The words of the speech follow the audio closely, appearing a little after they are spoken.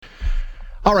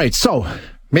All right, so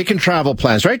making travel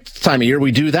plans, right? It's the time of year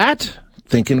we do that.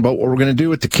 Thinking about what we're going to do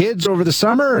with the kids over the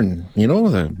summer. And,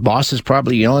 the boss is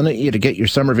probably yelling at you to get your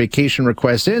summer vacation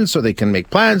requests in so they can make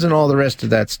plans and all the rest of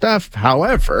that stuff.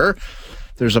 However,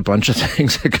 there's a bunch of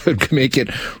things that could make it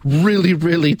really,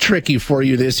 really tricky for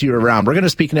you this year around. We're going to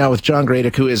speak now with John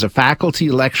Gradick, who is a faculty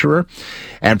lecturer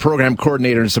and program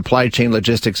coordinator in supply chain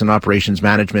logistics and operations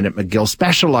management at McGill,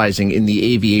 specializing in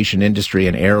the aviation industry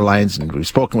and airlines. And we've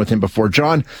spoken with him before.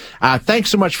 John, thanks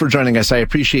so much for joining us. I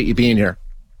appreciate you being here.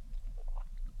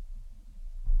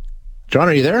 John,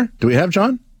 are you there? Do we have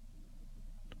John?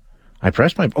 I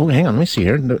pressed my... Oh, hang on. Let me see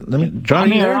here. John,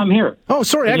 I'm here. I'm here. Oh,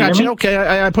 sorry. I got you. Okay.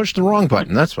 I pushed the wrong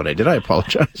button. That's what I did. I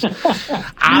apologize.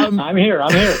 I'm here.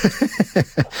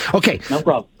 Okay. No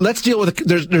problem. Let's deal with...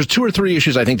 There's two or three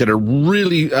issues, I think, that are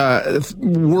really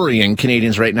worrying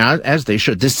Canadians right now, as they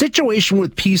should. The situation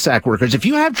with PSAC workers, if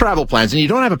you have travel plans and you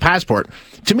don't have a passport,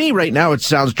 to me right now it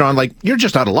sounds, John, like you're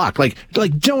just out of luck. Like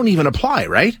don't even apply,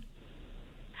 right?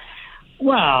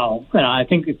 Well, I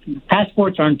think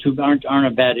passports aren't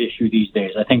a bad issue these days.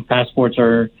 I think passports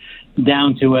are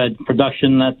down to a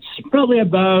production that's probably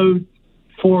about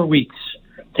 4 weeks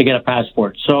to get a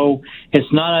passport. So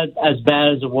it's not as bad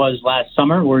as it was last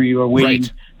summer, where you were waiting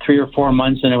 3 or 4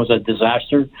 months and it was a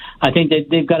disaster. I think that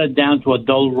they've got it down to a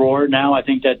dull roar now. I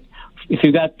think that if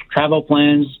you've got travel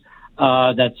plans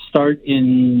that start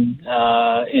in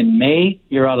May,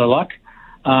 you're out of luck.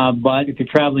 But if you're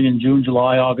traveling in June,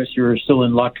 July, August, you're still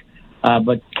in luck.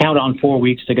 But count on 4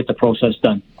 weeks to get the process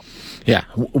done. Yeah,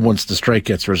 once the strike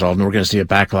gets resolved, and we're going to see a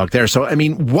backlog there. So,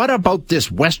 what about this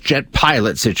WestJet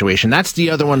pilot situation? That's the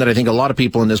other one that I think a lot of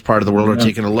people in this part of the world are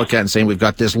taking a look at and saying, we've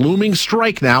got this looming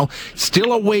strike now,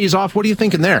 still a ways off. What are you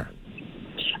thinking there?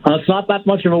 It's not that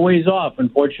much of a ways off,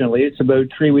 unfortunately. It's about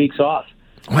 3 weeks off.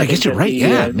 Oh, I guess you're right.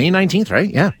 May 19th,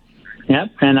 right? Yeah. Yeah,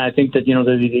 and I think that,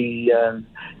 the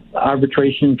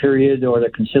arbitration period or the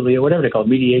whatever they call it,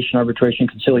 mediation, arbitration,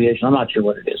 conciliation. I'm not sure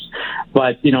what it is.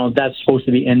 But, that's supposed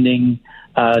to be ending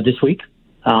this week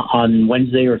on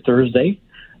Wednesday or Thursday.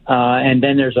 And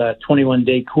then there's a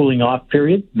 21-day cooling off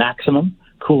period, maximum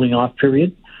cooling off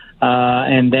period.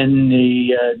 And then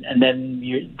the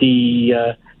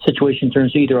situation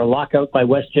turns to either a lockout by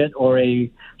WestJet or a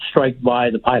strike by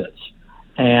the pilots.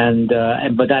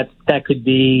 But that could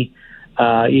be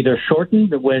either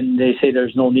shortened when they say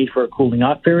there's no need for a cooling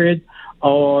off period,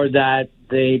 or that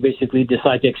they basically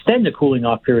decide to extend the cooling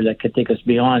off period that could take us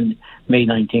beyond May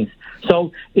 19th.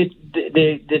 So the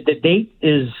date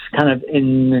is kind of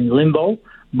in limbo,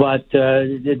 but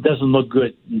it doesn't look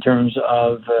good in terms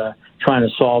of trying to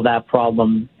solve that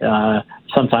problem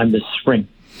sometime this spring.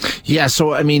 Yeah,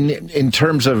 so, in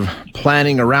terms of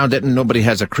planning around it, and nobody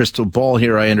has a crystal ball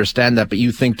here, I understand that, but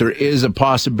you think there is a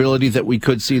possibility that we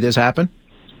could see this happen?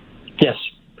 Yes,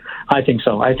 I think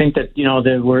so. I think that,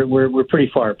 that we're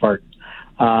pretty far apart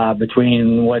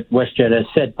between what WestJet has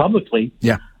said publicly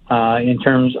in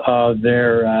terms of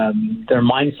their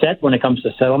mindset when it comes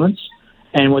to settlements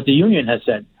and what the union has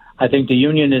said. I think the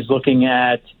union is looking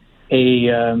at a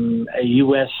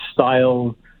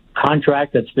U.S.-style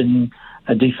contract that's been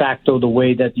de facto the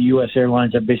way that the U.S.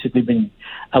 airlines have basically been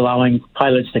allowing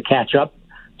pilots to catch up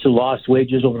to lost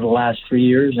wages over the last 3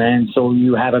 years. And so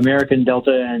you have American,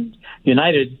 Delta, and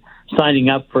United signing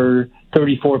up for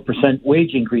 34%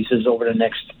 wage increases over the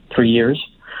next 3 years.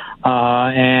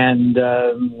 And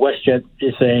WestJet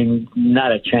is saying,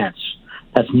 not a chance.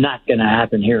 That's not going to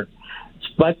happen here.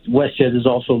 But WestJet is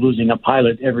also losing a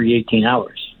pilot every 18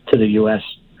 hours to the U.S.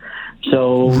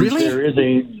 So really? There is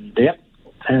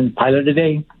and pilot a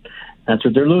day. That's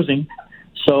what they're losing.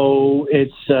 So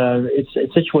it's a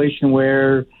situation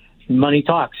where money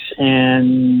talks,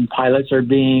 and pilots are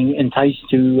being enticed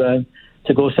to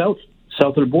go south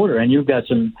of the border. And you've got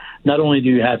not only do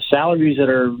you have salaries that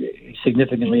are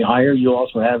significantly higher, you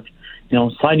also have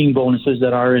signing bonuses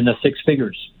that are in the six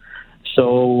figures.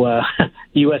 So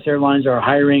U.S. airlines are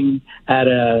hiring at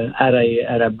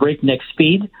a breakneck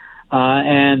speed.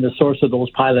 And the source of those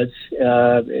pilots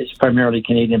is primarily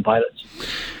Canadian pilots.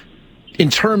 In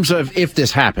terms of if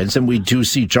this happens and we do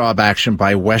see job action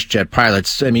by WestJet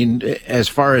pilots, as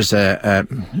far as a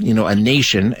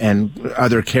nation and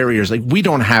other carriers, we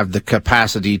don't have the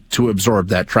capacity to absorb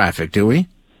that traffic, do we?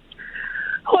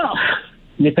 Well,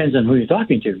 it depends on who you're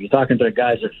talking to. You're talking to the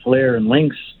guys at Flair and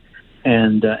Lynx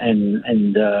and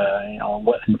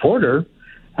Porter.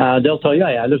 They'll tell you,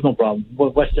 there's no problem.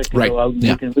 WestJet can go out. We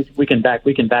can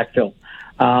backfill.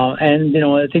 And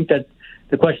I think that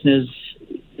the question is,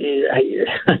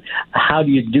 how do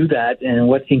you do that, and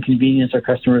what inconvenience our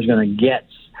customer is going to get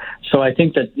So I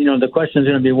think that, the question is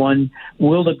going to be one,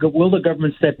 will the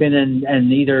government step in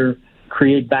and either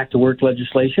create back to work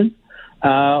legislation,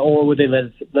 or would they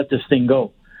let this thing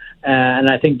go? And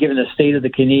I think given the state of the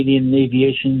Canadian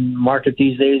aviation market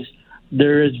these days,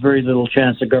 there is very little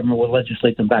chance the government will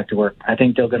legislate them back to work. I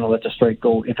think they're going to let the strike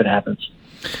go if it happens.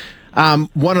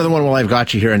 One other one while I've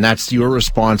got you here, and that's your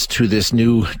response to this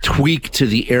new tweak to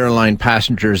the airline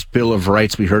passengers' Bill of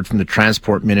Rights. We heard from the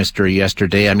transport minister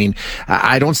yesterday. I mean,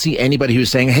 I don't see anybody who's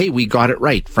saying, hey, we got it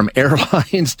right. From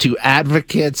airlines to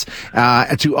advocates,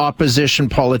 to opposition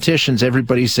politicians,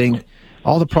 everybody's saying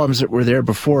all the problems that were there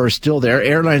before are still there.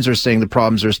 Airlines are saying the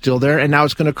problems are still there, and now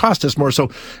it's going to cost us more. So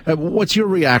what's your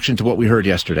reaction to what we heard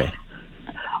yesterday?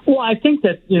 Well, I think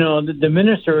that, the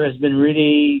minister has been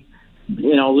really,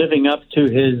 living up to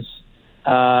his,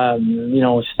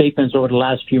 statements over the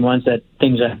last few months that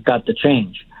things have got to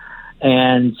change.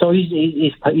 And so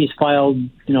he's filed,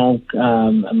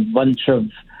 a bunch of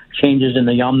changes in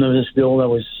the omnibus bill that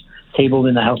was tabled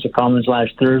in the House of Commons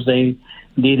last Thursday,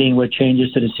 dealing with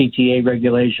changes to the CTA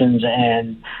regulations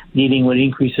and dealing with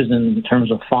increases in terms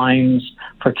of fines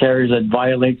for carriers that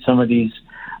violate some of these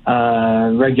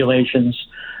regulations.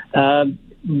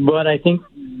 But I think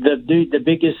the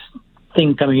biggest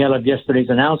thing coming out of yesterday's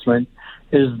announcement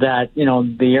is that,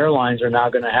 the airlines are now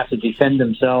going to have to defend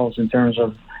themselves in terms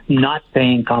of not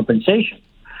paying compensation.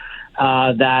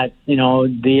 That,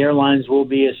 the airlines will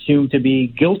be assumed to be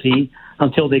guilty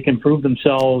until they can prove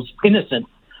themselves innocent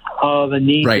of a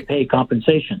need to pay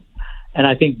compensation. And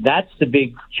I think that's the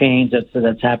big change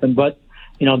that's happened. But,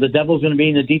 the devil's going to be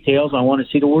in the details. I want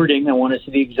to see the wording. I want to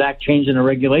see the exact change in the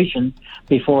regulation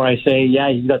before I say,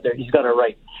 yeah, he's got it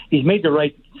right. He's made the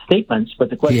right statements, but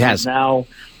the question is now,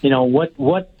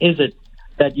 what is it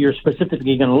that you're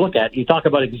specifically going to look at? You talk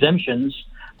about exemptions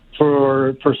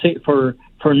for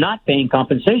not paying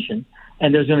compensation,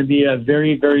 and there's going to be a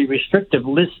very, very restrictive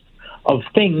list of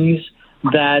things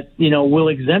that, will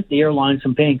exempt the airlines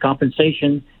from paying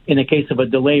compensation in the case of a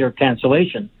delay or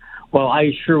cancellation. Well,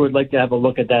 I sure would like to have a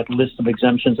look at that list of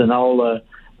exemptions, and I'll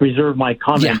reserve my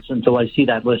comments until I see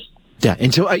that list. Yeah,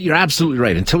 until you're absolutely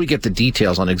right. Until we get the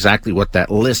details on exactly what that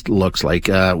list looks like,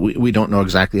 we don't know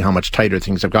exactly how much tighter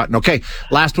things have gotten. Okay,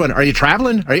 last one. Are you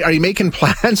traveling? Are you making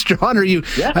plans, John? Are you?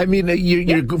 Yeah. I mean,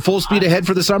 you're full speed ahead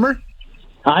for the summer?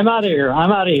 I'm out of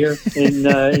here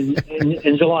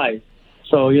in July.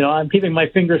 So, I'm keeping my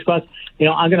fingers crossed.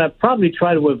 I'm going to probably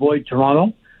try to avoid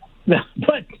Toronto,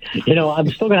 but, I'm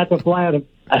still going to have to fly out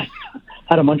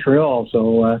of Montreal.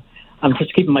 So I'm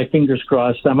just keeping my fingers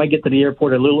crossed. I might get to the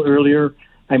airport a little earlier.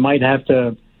 I might have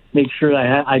to make sure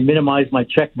I minimize my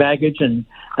checked baggage and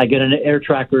I get an air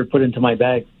tracker put into my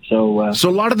bag. So a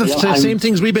lot of the same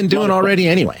things we've been doing already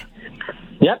anyway.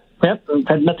 Yep.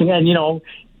 Nothing, and,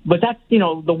 but that's,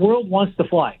 the world wants to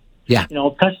fly. Yeah.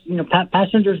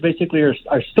 Passengers basically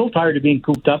are still tired of being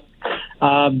cooped up.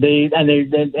 There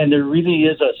really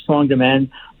is a strong demand.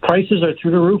 Prices are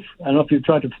through the roof. I don't know if you've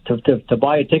tried to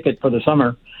buy a ticket for the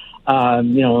summer.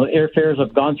 Airfares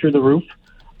have gone through the roof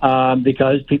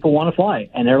because people want to fly,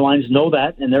 and airlines know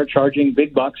that, and they're charging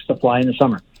big bucks to fly in the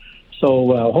summer.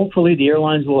 So hopefully the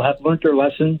airlines will have learned their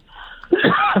lesson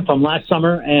from last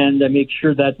summer and make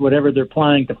sure that whatever they're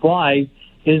planning to fly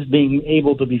is being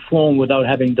able to be flown without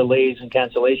having delays and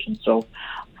cancellations. So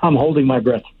I'm holding my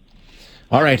breath.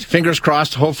 All right. Fingers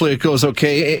crossed. Hopefully it goes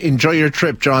okay. Enjoy your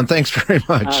trip, John. Thanks very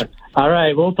much. All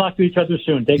right. We'll talk to each other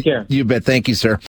soon. Take care. You bet. Thank you, sir.